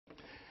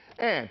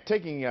And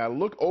taking a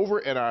look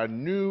over at our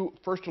new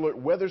First Alert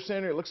Weather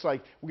Center, it looks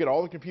like we get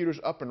all the computers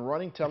up and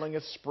running, telling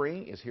us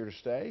spring is here to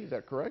stay. Is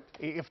that correct?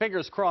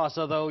 Fingers crossed,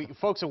 although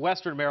folks in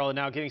western Maryland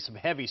now getting some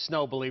heavy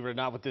snow, believe it or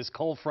not, with this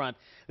cold front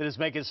that is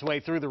making its way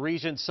through the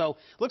region. So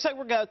looks like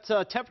we've got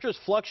temperatures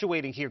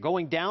fluctuating here,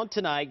 going down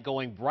tonight,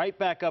 going right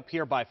back up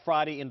here by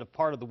Friday into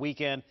part of the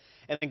weekend,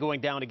 and then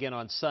going down again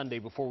on Sunday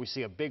before we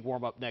see a big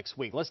warm-up next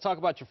week. Let's talk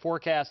about your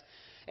forecast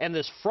and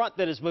this front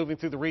that is moving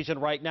through the region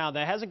right now.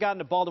 That hasn't gotten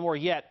to Baltimore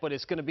yet, but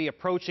it's going to be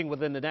approaching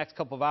within the next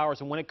couple of hours.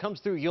 And when it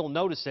comes through, you'll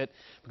notice it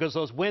because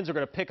those winds are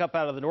going to pick up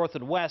out of the north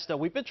and west. Now,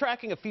 we've been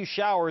tracking a few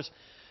showers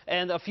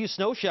and a few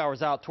snow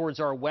showers out towards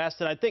our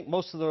west, and I think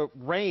most of the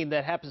rain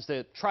that happens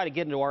to try to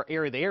get into our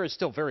area, the air is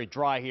still very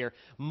dry here.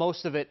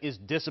 Most of it is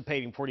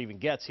dissipating before it even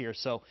gets here.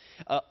 So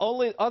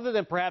only other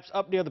than perhaps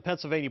up near the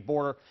Pennsylvania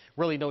border,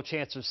 really no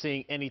chance of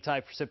seeing any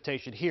type of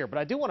precipitation here. But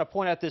I do want to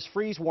point out this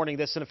freeze warning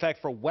that's in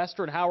effect for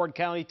western Howard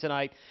County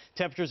tonight.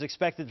 Temperatures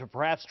expected to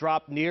perhaps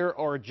drop near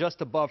or just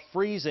above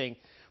freezing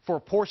for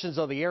portions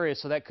of the area,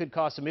 so that could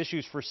cause some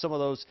issues for some of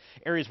those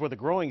areas where the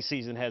growing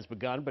season has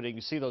begun. But you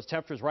can see those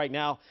temperatures right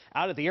now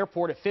out at the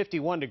airport at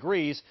 51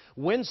 degrees.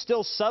 Winds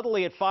still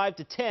subtly at 5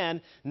 to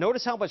 10.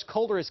 Notice how much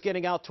colder it's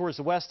getting out towards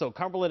the west, though.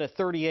 Cumberland at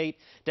 38,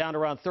 down to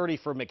around 30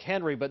 for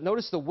McHenry. But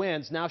notice the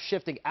winds now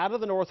shifting out of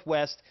the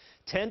northwest,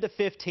 10 to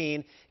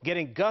 15,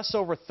 getting gusts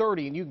over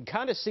 30. And you can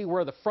kind of see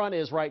where the front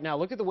is right now.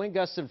 Look at the wind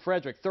gusts in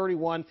Frederick,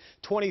 31,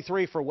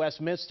 23 for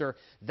Westminster.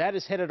 That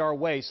is headed our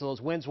way, so those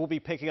winds will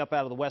be picking up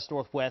out of the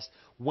west-northwest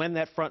when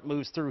that front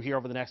moves through here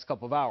over the next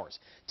couple of hours.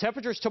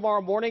 Temperatures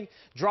tomorrow morning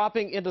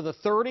dropping into the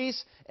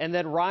 30s and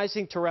then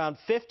rising to around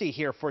 50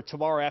 here for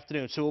tomorrow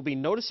afternoon. So it will be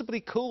noticeably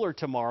cooler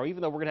tomorrow.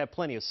 Even though we're going to have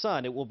plenty of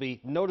sun, it will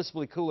be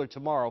noticeably cooler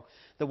tomorrow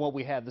than what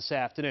we had this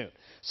afternoon.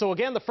 So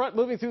again, the front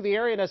moving through the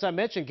area, and as I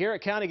mentioned,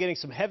 Garrett County getting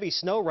some heavy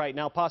snow right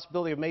now,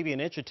 possibility of maybe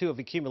an inch or two of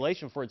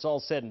accumulation before it's all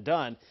said and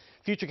done.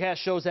 Futurecast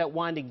shows that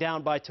winding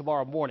down by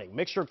tomorrow morning.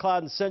 Mixture of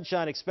cloud and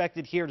sunshine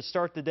expected here to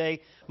start the day.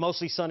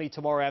 Mostly sunny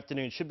tomorrow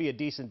afternoon. Should be a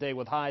decent day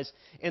with highs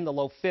in the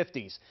low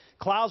 50s.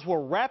 Clouds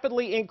will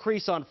rapidly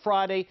increase on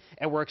Friday,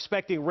 and we're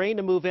expecting rain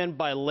to move in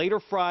by later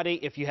Friday.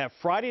 If you have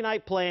Friday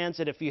night plans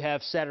and if you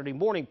have Saturday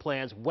morning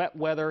plans, wet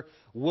weather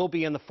will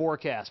be in the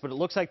forecast. But it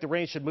looks like the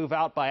rain should move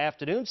out by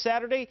afternoon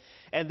Saturday,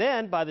 and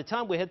then by the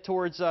time we head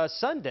towards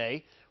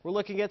Sunday, we're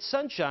looking at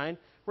sunshine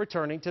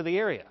returning to the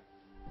area.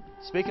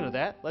 Speaking of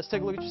that, let's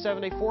take a look at your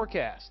 7-day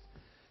forecast.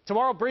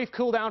 Tomorrow, brief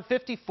cool down,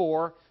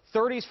 54,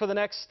 30s for the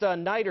next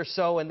night or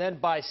so, and then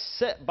by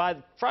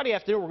Friday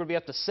afternoon, we're going to be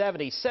up to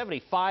 70,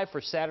 75 for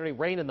Saturday,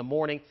 rain in the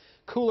morning,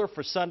 cooler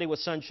for Sunday with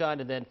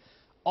sunshine, and then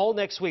all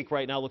next week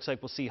right now looks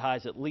like we'll see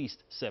highs at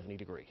least 70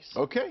 degrees.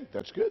 Okay,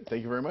 that's good.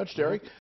 Thank you very much, Derek.